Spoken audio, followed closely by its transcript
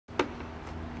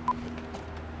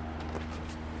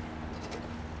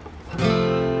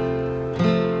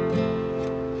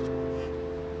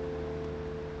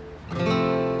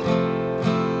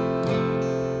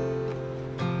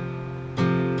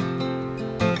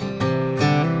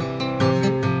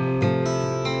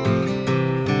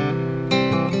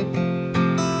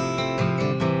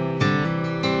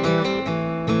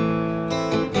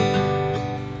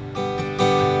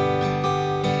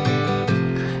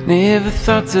Never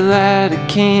thought to light a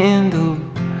candle,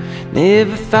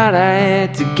 never thought I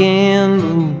had to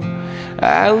gamble.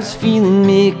 I was feeling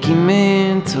Mickey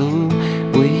Mantle,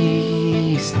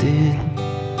 wasted,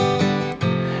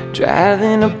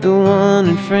 driving up the one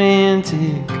and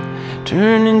frantic,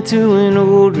 turning to an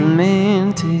old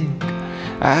romantic.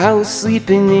 I was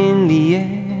sleeping in the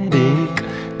attic,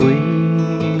 waiting.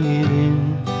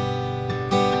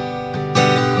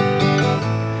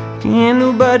 Can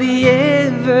nobody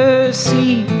ever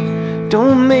see?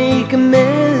 Don't make a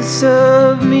mess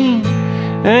of me.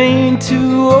 I ain't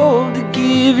too old to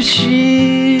give a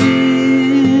shit.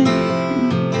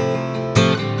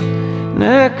 And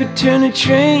I could turn a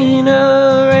train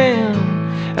around,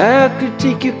 I could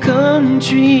take your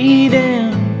country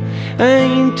down. I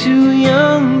ain't too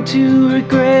young to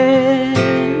regret.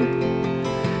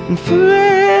 And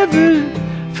forever,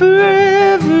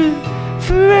 forever,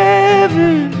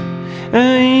 forever, I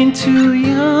ain't too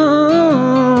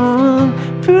young.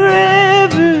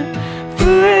 Forever,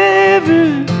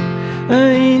 forever,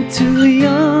 I ain't too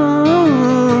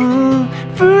young.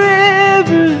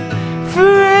 Forever,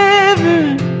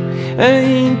 forever, I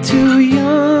ain't too young.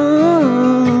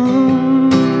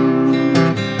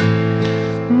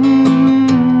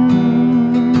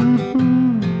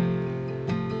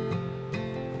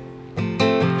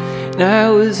 I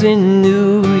was in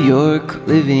New York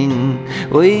living,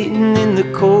 waiting in the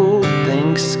cold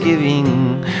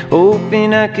Thanksgiving,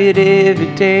 hoping I could ever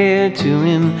dare to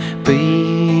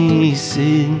embrace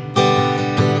it.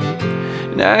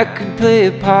 And I could play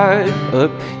a part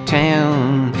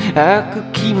uptown, I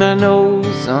could keep my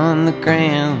nose on the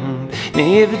ground.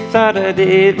 Never thought I'd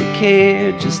ever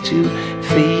care just to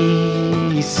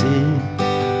face it.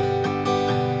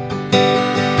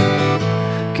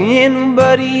 Can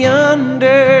nobody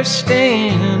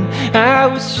understand? I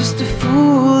was just a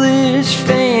foolish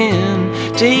fan,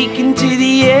 taken to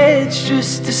the edge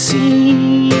just to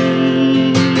see.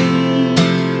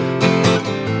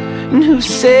 And who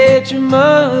said your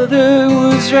mother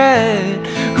was right?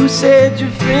 Who said your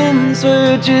friends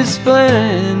were just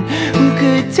blind? Who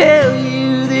could tell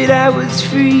you that I was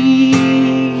free?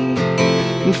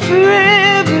 And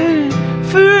forever,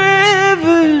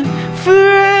 forever,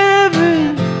 forever,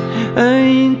 I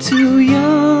ain't too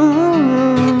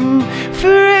young.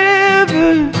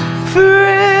 Forever,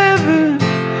 forever,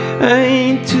 I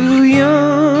ain't too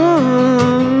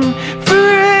young.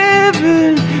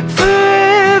 Forever,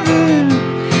 forever,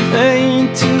 I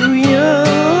ain't too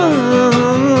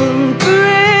young.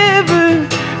 Forever,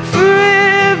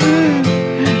 forever,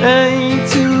 I ain't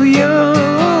too young.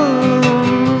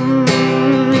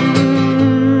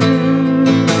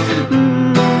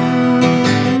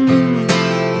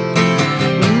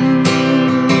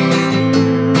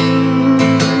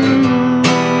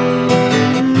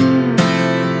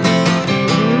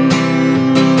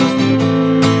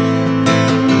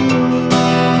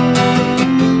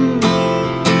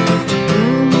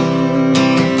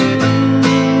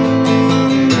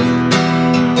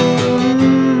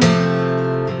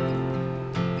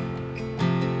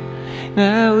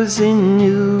 I was in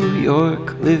New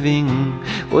York living,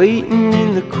 waiting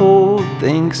in the cold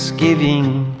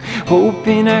Thanksgiving,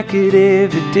 hoping I could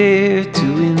ever dare to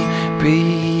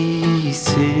embrace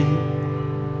it.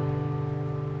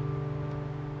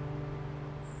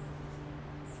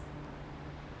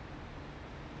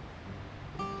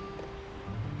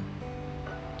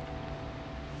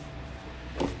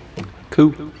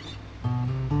 Cool.